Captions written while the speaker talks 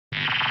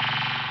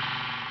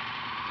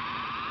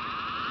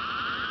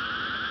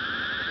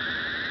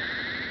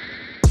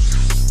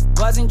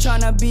wasn't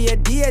tryna be a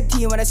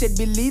deity when I said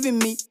believe in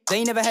me.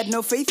 They never had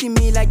no faith in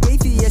me like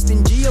atheist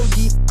in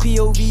G.O.D.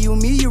 POV, you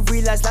me, you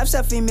realize life's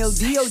a female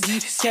D.O.G.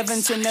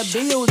 Kevin's in the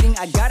building,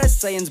 I got a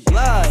science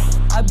blood.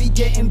 I be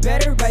getting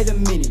better by the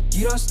minute.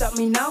 You don't stop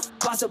me now,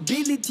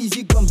 possibilities,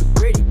 you gon' be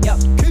ready. Yeah,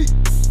 key.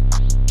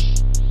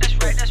 That's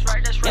right, that's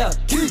right, that's right. Yeah,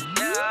 key.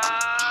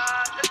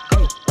 Yeah, let's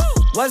go.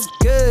 What's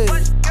good?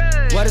 What's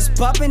good? What is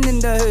poppin' in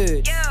the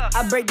hood? Yeah.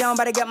 I break down,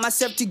 but I got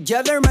myself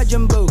together, my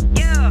jumbo.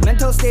 Yeah.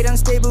 Mental state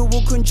unstable,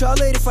 will control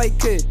it if I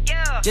could.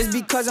 Yeah. Just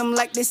because I'm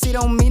like this, it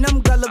don't mean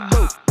I'm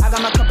gullible. I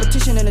got my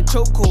competition in a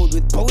chokehold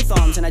with both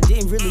arms, and I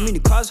didn't really mean to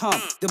cause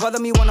harm. They bother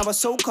me when I was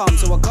so calm,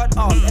 so I got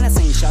armed. And I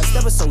saying shots,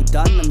 never so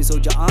done. Let me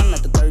soldier on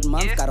like the third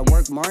month. Yeah. Gotta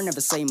work more,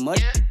 never say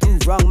much.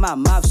 Prove wrong, my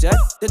mouth shut.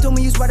 They told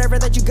me use whatever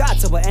that you got,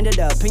 so I ended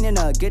up painting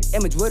a good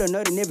image with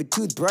another navy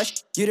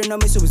toothbrush. You don't know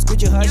me, so it's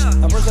good you hush. Yeah.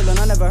 I work alone,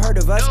 I never heard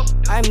of us. Nope.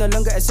 I'm no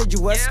longer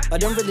assiduous. Yeah. I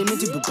don't really mean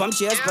to be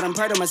bumptious, but I'm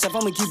proud of myself,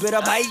 I'ma keep it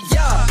up. Hey,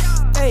 yeah.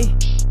 Hey,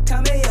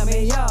 come here,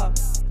 me, yeah.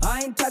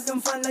 I ain't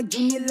talking fun like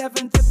June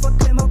 11th. If I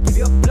claim, I'll give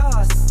you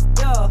applause.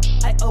 Yo,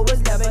 I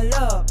always level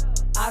up.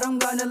 I don't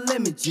got no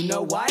limits, you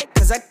know why?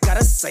 Cause I got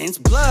a science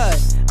blood.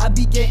 I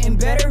be getting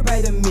better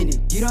by the minute.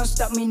 You don't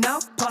stop me now,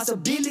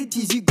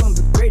 possibilities, you gon'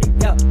 be ready.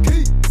 Yeah,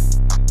 key.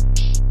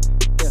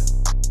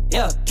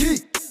 Yeah, key.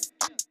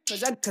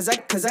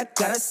 Cause I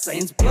got a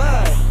science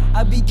blood.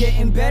 I be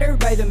getting better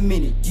by the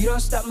minute. You don't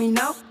stop me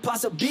now,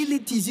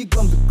 possibilities, you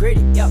gon' be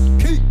ready. Yeah,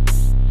 key.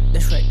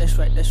 That's right, that's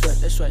right, that's right,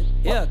 that's right.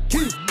 Yeah,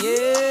 key.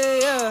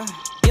 Yeah.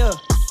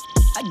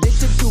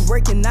 Addicted to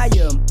working, I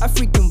am a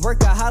freaking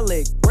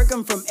workaholic.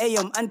 Working from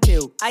AM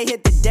until I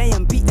hit the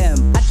damn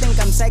PM. I think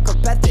I'm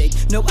psychopathic.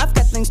 No, I've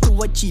got things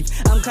to achieve.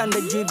 I'm kinda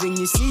driven,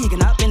 you see.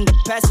 Can hop in the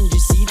passenger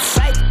seat.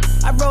 Psych,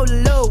 I roll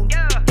low.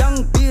 Yeah.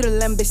 Young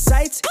beetle, and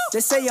besides, they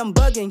say I'm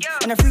bugging.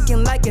 And I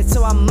freaking like it,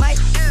 so I might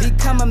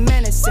become a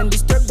menace and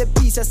disturb the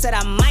peace. I said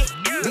I might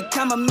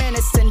become a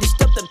menace and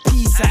disturb the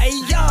peace. Hey,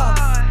 y'all.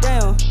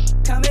 Damn.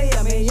 Come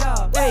here, me,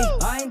 y'all. Hey,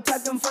 I ain't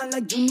talking fun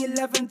like June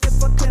 11th.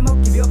 If I claim, I'll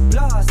give you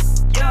applause.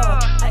 Yo,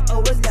 I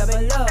always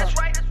level up. That's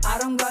right. I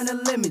don't got no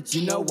limits,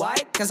 you know why?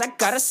 Cause I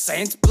got a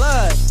science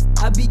blood.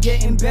 I be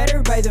getting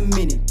better by the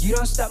minute. You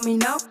don't stop me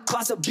now,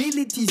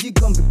 possibilities, you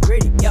gon' be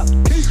ready. Yeah,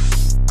 key.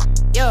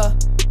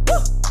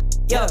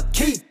 Yeah,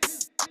 key.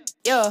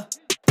 Yeah,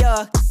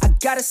 I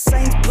got a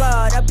science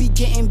blood. I be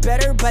getting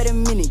better by the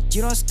minute.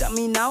 You don't stop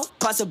me now,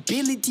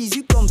 possibilities,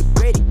 you gon' be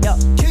ready. Yeah,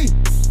 key.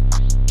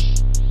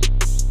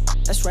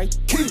 That's right,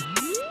 key.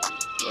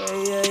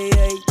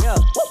 Yeah.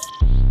 Woo.